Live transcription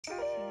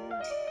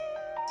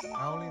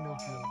I only know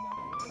few.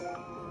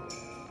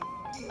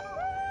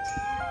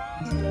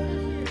 I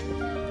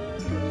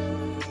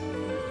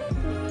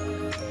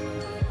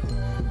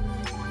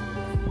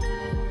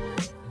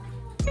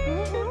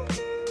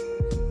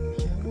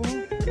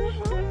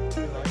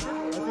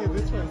think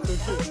this one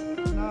is so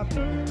cute. Not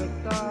perfect.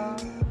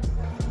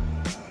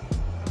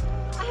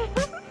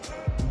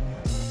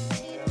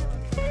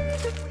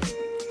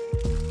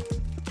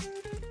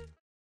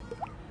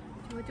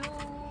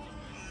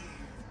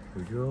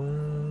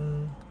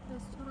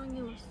 레스토랑에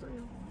왔어요.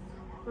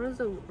 What is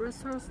the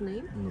restaurant's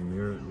name? Let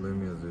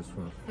me use this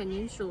one.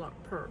 Peninsula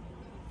Pearl.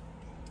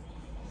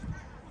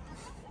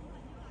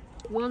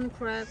 One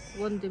crab,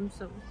 one dim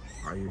sum.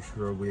 Are you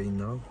sure we're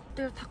enough?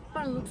 Their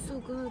닭발 looks so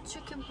good.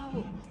 Chicken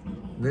pao.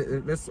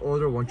 Let's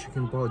order one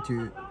chicken pao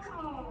too.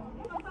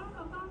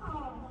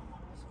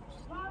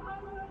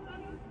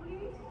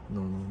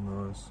 No.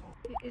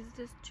 Is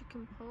this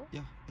chicken pao?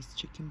 Yeah, it's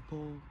chicken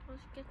pao.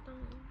 맛있겠다.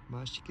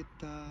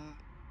 맛있겠다.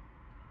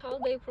 How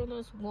they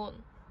pronounce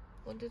one?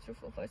 1, 2, 3,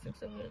 4, 5, 6,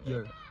 7, 8.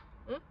 Year.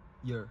 Huh?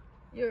 Year.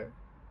 Year.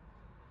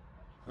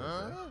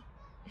 Huh?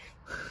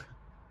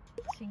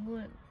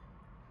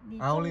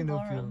 I only know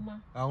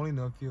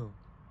few.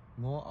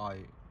 More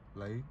I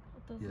lay.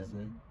 What does Yes, that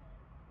mean?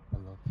 I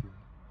love you.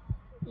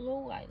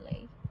 Low I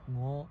lay.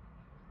 More.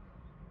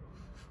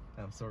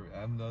 I'm sorry,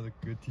 I'm not a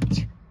good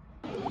teacher.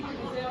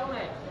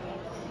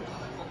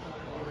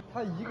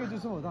 他一个就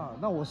这么大，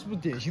那我是不是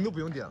点心都不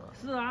用点了？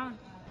是啊。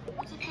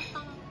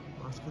맛있겠다.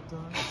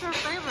 What's your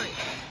favorite?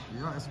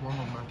 Yeah, it's one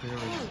of my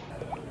favorites.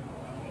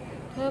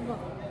 대박.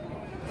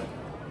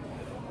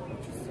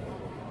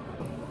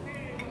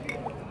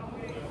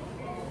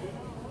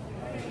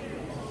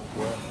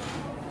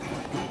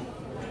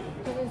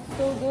 That is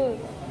so good.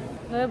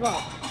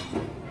 대박.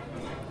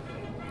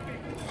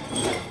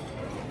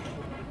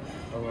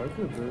 I like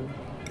it, dude.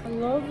 I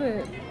love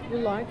it. You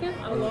like it?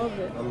 I love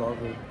it. I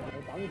love it.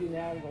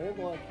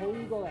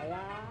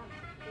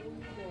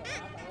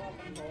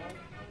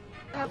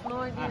 I have no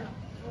idea.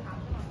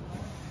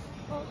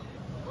 Oh,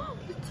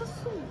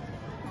 미쳤어.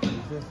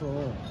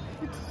 미쳤어.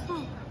 미쳤어.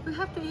 We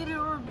have to eat it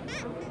all.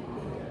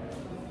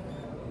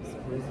 It's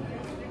crazy.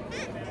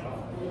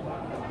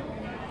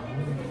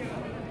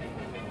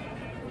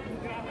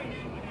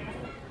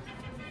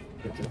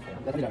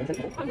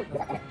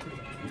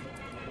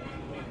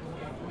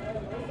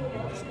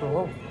 맛있다.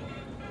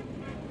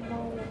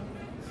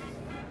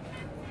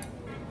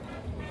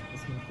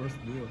 It's my first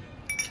meal.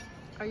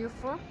 Are you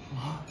full?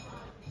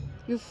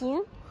 You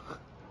full?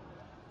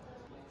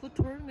 Who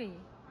told me?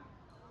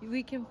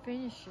 We can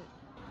finish it.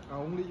 I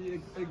only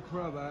eat egg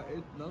crab. I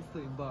ate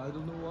nothing, but I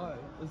don't know why.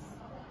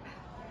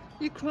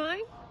 You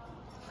crying?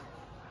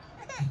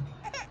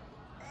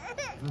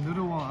 The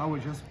little one, I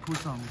would just put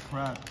some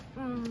crab.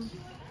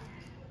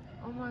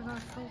 Oh my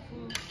god, so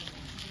full.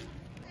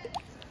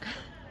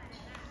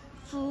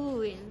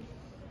 Full.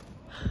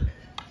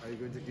 Are you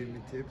going to give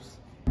me tips?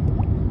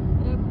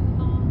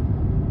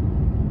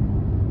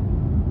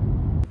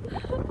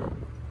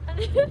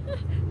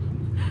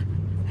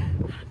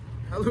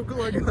 I look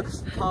like a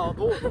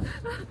바보.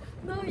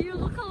 No, you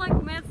look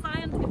like mad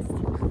scientist.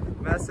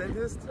 Mad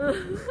scientist?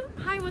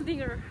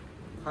 Heimerdinger.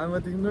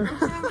 Heimerdinger?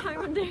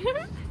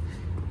 Heimerdinger.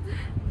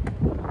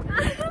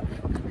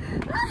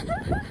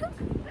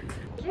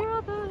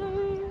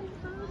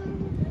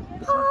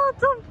 Oh,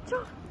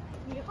 jump.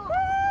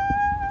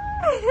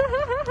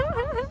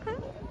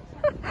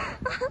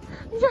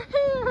 Your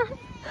hair.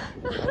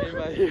 Hey,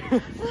 my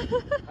hair.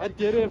 I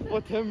did it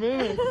for 10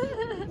 minutes.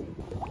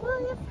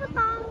 예쁘다.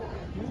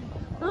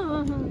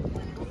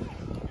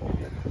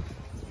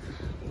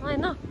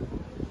 Line up.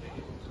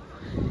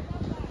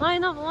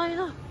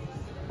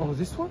 Oh,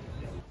 this one?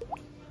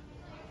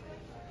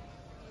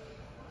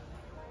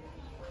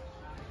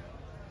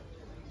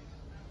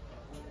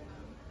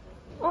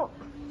 Oh,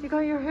 you got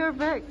your hair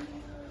back.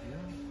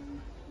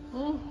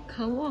 Oh,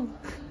 come on.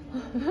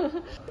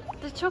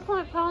 The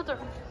chocolate powder.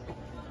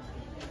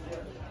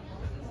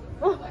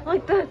 Oh,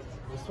 like that.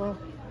 This one?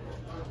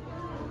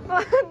 No,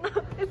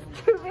 it's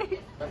too big.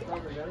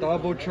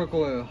 Double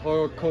chocolate,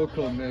 hot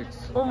cocoa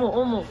mix.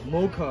 어머.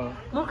 Mocha.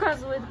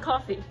 Mochas with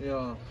coffee.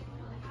 Yeah.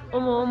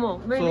 어머.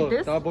 Maybe so,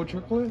 this? double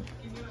chocolate?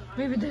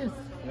 Maybe this.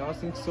 Yeah, I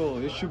think so.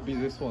 It should be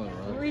this one,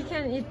 right? We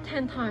can eat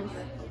 10 times.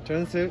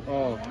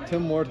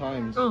 10 more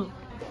times. Oh,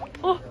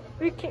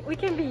 we can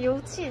be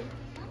Youqin.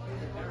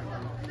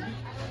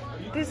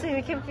 Do you think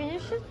we can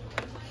finish it?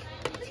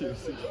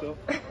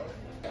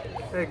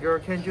 Hey girl,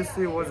 can't you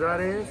see what that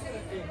is?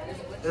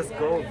 Let's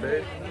go,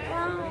 babe.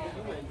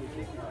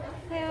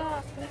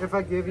 Yeah. If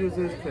I give you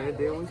this, can you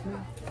deal with me?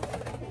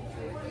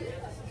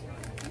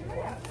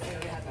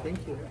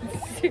 Thank you.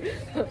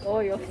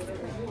 어이없어.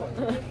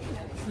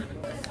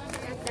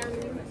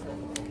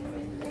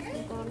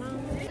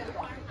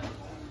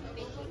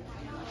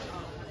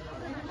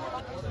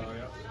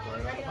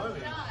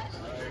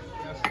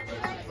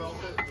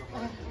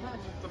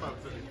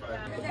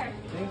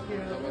 Thank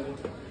you.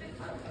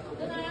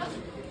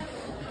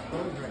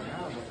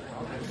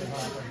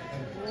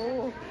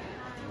 오,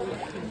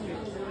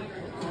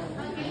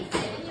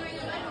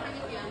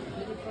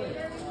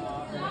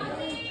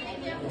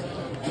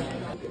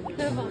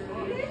 대박.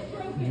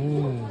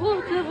 오.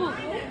 와, 대박.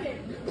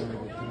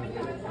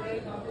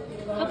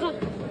 가자.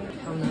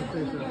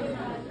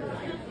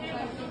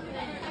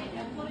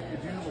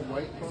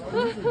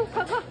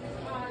 가자.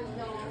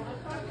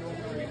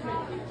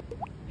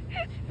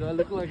 Do I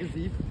look like a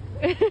thief?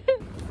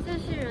 这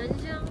是人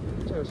香。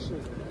这是。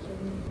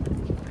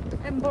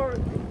 I'm bored.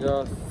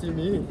 Yeah, see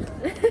me.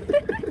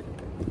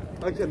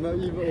 I cannot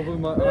even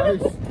open my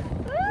eyes.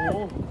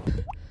 Oh.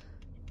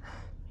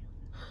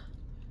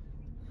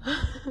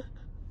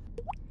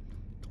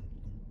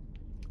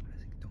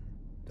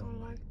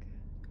 Don't like.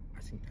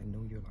 I think I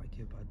know you like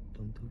it, but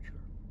don't touch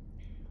her.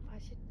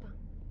 맛있다.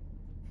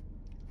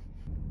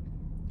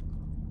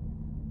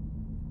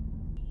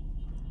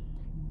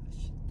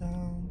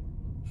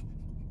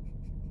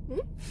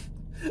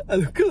 I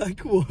look like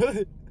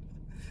what?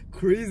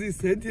 Crazy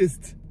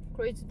scientist.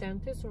 Crazy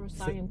dentist or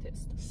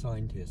scientist?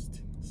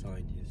 Scientist.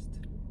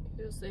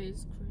 You say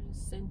it's crazy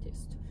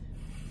scientist.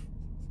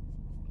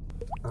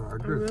 I I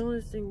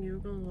really think you're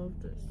gonna love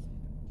this.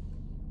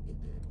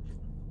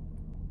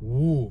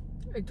 Ooh,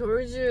 I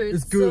told you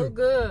It's so good.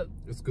 good.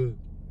 it's good.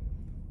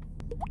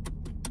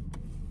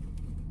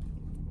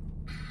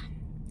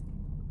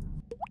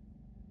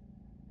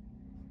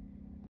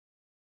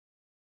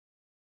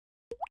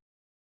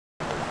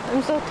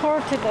 I'm so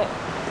tired today.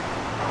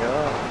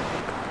 Yeah.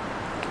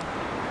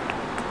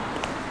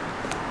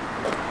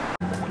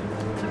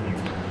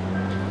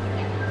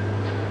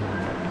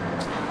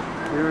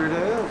 Here it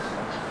is.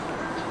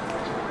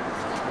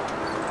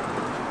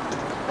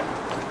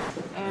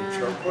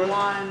 And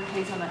one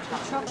hazelnut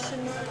chocolate.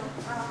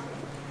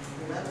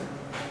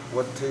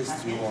 What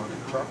taste do you want?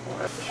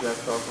 Chocolate? Should I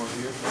start from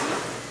here?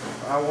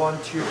 I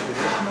want 2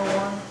 traditional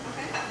one.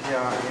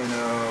 Yeah,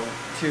 and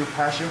 2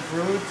 passion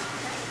fruit.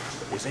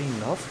 Is that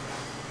enough?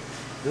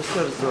 This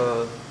says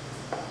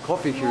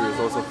coffee here is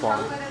also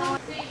fun.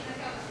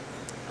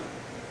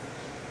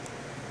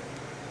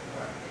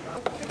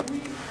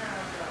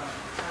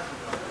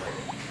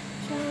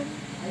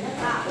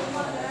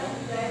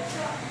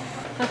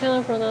 How can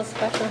I pronounce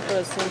passion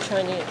fruits in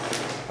Chinese?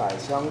 百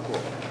香果.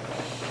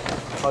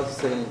 How to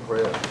say in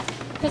Korean?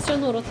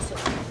 패션으로츠.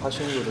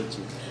 Passion fruit.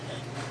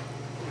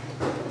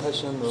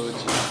 Passion fruit.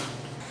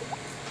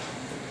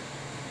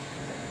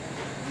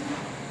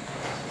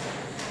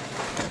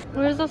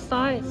 Where's the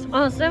size?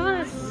 Oh,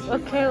 7 is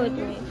okay with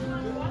me.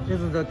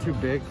 Isn't that too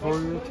big for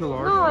you? Too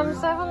large? No, I'm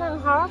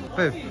 7.5.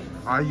 Babe,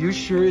 are you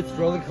sure it's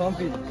really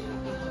comfy?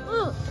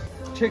 Oh,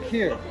 Check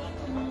here.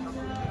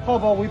 How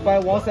about we buy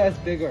one size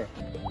bigger?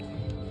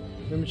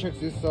 Let me check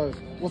this size.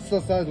 What's the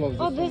size of this?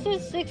 oh, this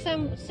is 6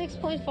 and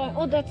 6.5.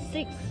 Oh, that's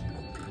 6.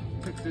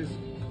 Check this.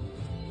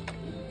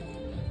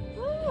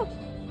 Oh,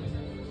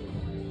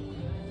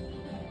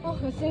 oh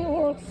I think it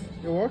works.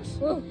 It works?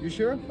 Mm. You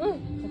sure?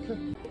 Mm.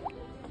 Okay.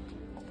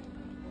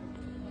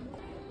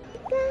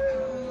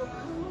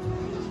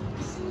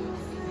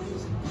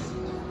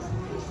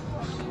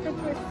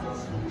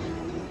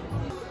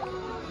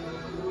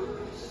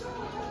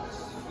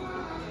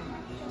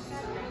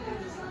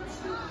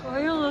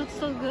 Why you look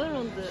so good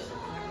on this?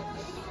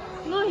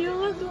 No, you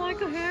look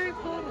like a Harry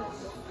Potter.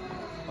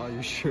 Are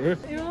you sure?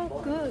 You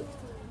look good.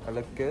 I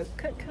look good?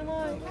 Can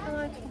I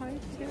try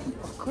it too?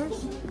 Of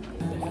course.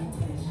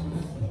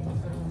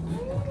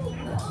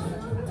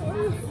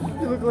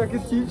 You look like a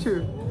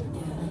teacher.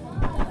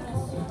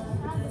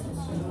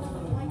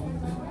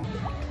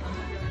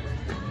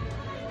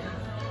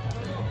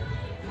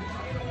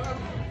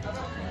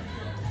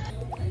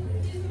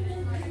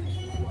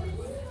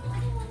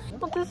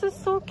 Oh, this is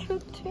so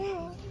cute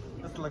too.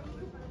 It's like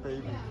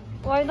baby.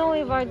 Why don't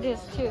we buy this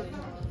too?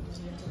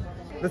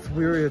 Let's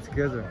wear it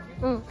together.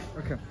 Mm.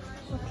 Okay.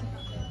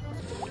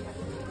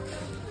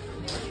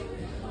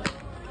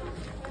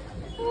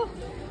 Oh,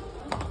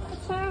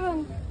 it's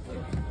 7.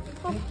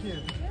 Thank you.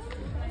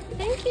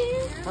 Thank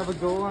you. Have a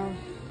good one.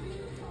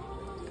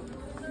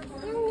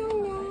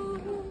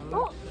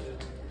 Oh.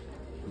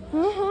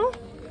 Uh-huh.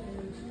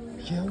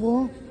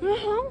 Yewo?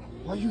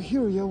 Uh-huh. Are you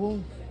here,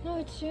 Yewo? No,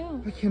 it's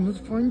you. I cannot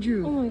find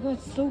you. Oh my god,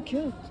 it's so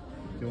cute.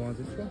 You want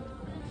this one?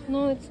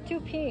 No, it's too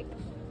pink.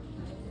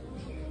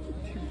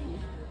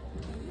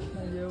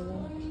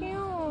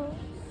 Yewo.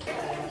 Cute.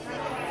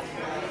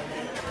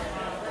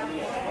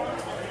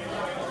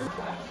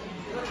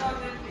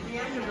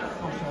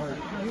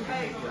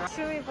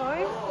 Should we buy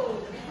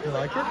it? You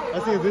like it? I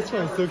think this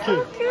one is so cute.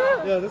 So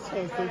cute. Yeah, this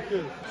one is so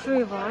cute. Should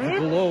we buy it?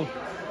 Glow.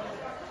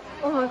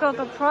 Oh my god,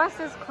 the price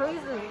is crazy.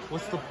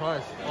 What's the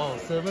price? Oh,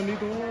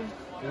 $70?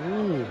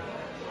 Ooh.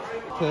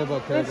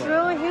 대박, It's 대박.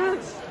 really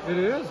huge. It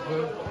is,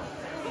 but...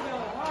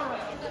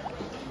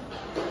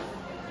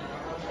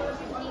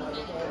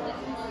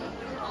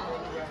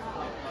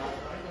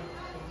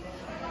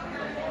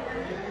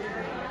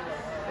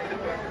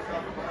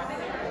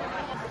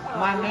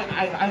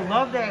 I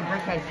love their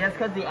briquettes just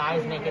because the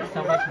eyes make it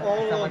so much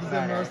All of them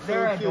better. are so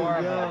They're cute,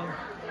 adorable.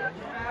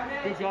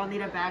 yeah. Did y'all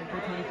need a bag for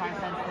 25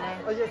 cents today?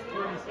 Oh, yes,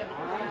 please.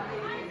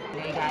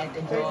 Okay, guys,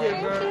 enjoy. Thank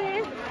you, girl.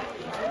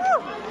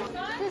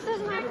 This is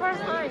my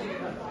first time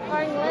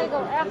buying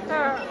Lego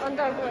after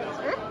undergrad.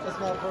 It's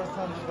my first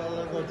time to buy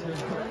Lego too.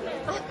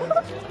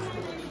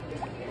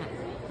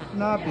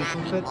 나비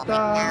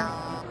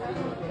부fet다.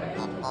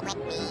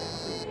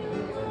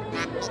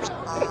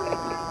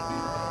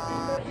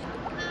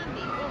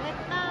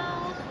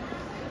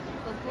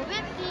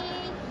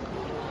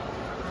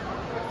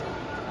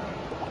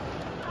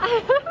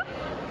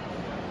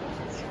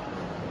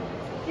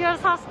 You're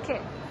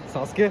Sasuke.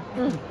 Sasuke?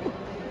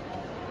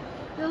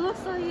 You look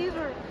so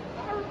evil.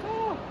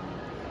 Naruto.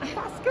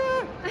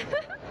 Sasuke.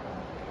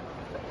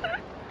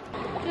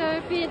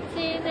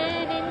 별빛이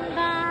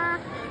내린다.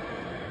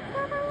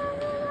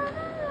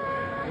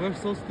 We're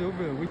so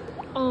stupid.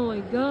 Oh my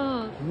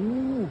god.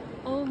 Ooh.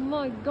 Oh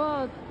my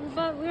god.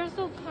 But we're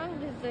so kind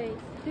these days.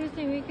 Do you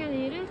think we can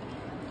eat it?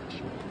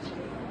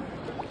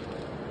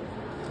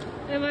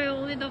 Am I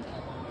only the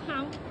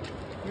pound?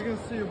 We can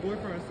see your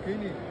boyfriend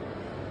skinny.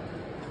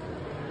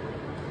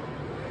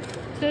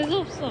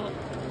 재수없어.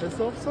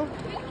 됐어 없어?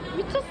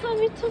 미쳤어.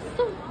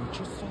 미쳤어.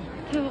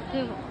 대박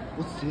대박.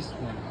 What's this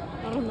one?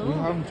 I don't know. We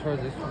haven't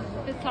tried this one.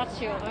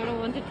 Pistachio. I don't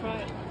want to try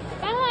it.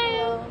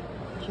 Hello.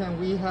 Can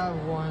we have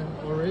one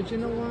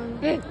original one?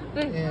 네.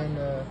 And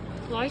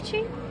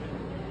Lychee?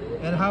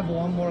 and have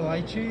one more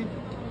lychee?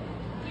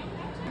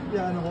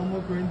 Yeah, and one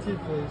more green tea,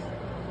 please.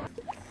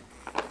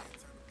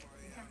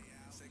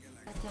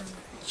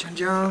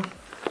 짠짠.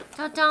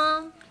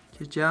 짜잔.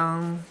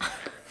 짠짠.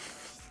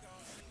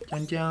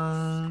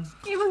 짠짠.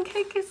 Even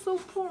cake is so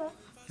poor.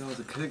 Yeah,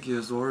 the cake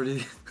is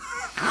already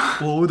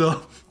blowed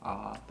up.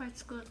 But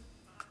it's good.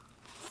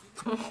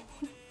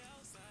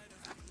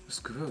 It's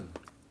good.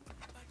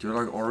 Do you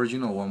like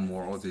original one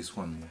more or this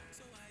one more?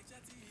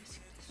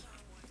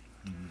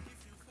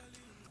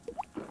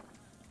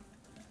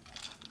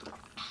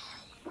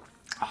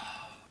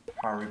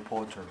 Harry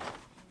Potter.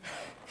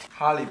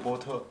 Harry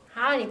Potter.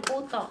 Harry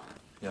Potter.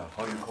 Yeah,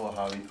 how you call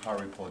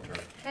Harry Potter?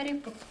 Harry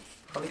Potter.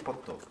 Harry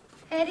Potter.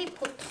 Harry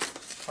Potter.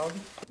 Harry?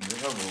 You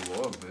have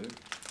a lot, babe.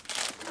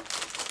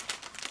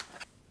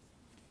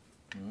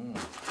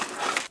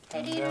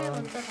 해리를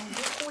먼저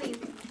던지고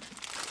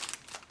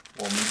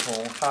我们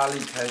从哈利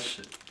开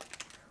始。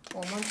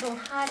我们从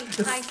哈利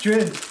It's 开始。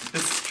 strange.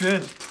 It's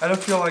strange. I don't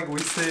feel like we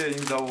say it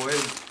in that way.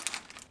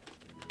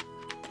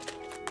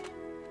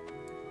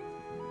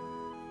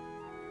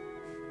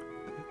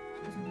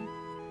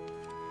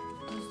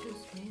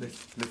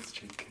 Let's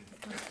check it.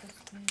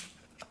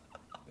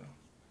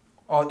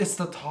 Oh, it's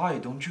the tie.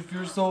 Don't you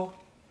feel so?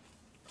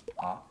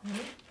 아.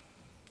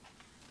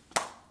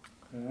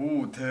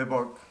 오,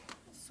 대박.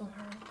 So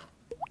hard.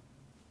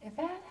 If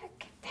I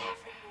like it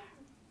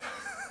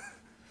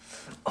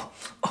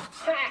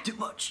Too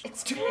much.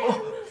 It's too.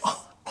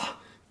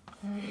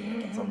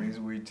 That means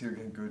we two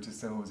can go to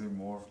San Jose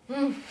more.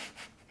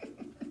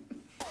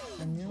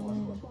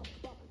 안녕.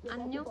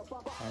 안녕.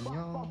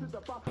 안녕.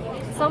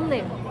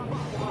 썸네일.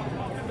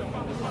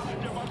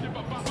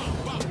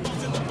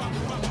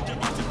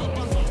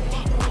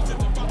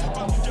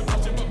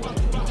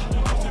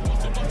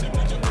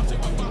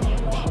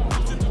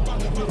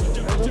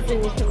 I don't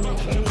think we can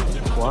make any.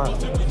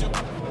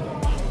 What?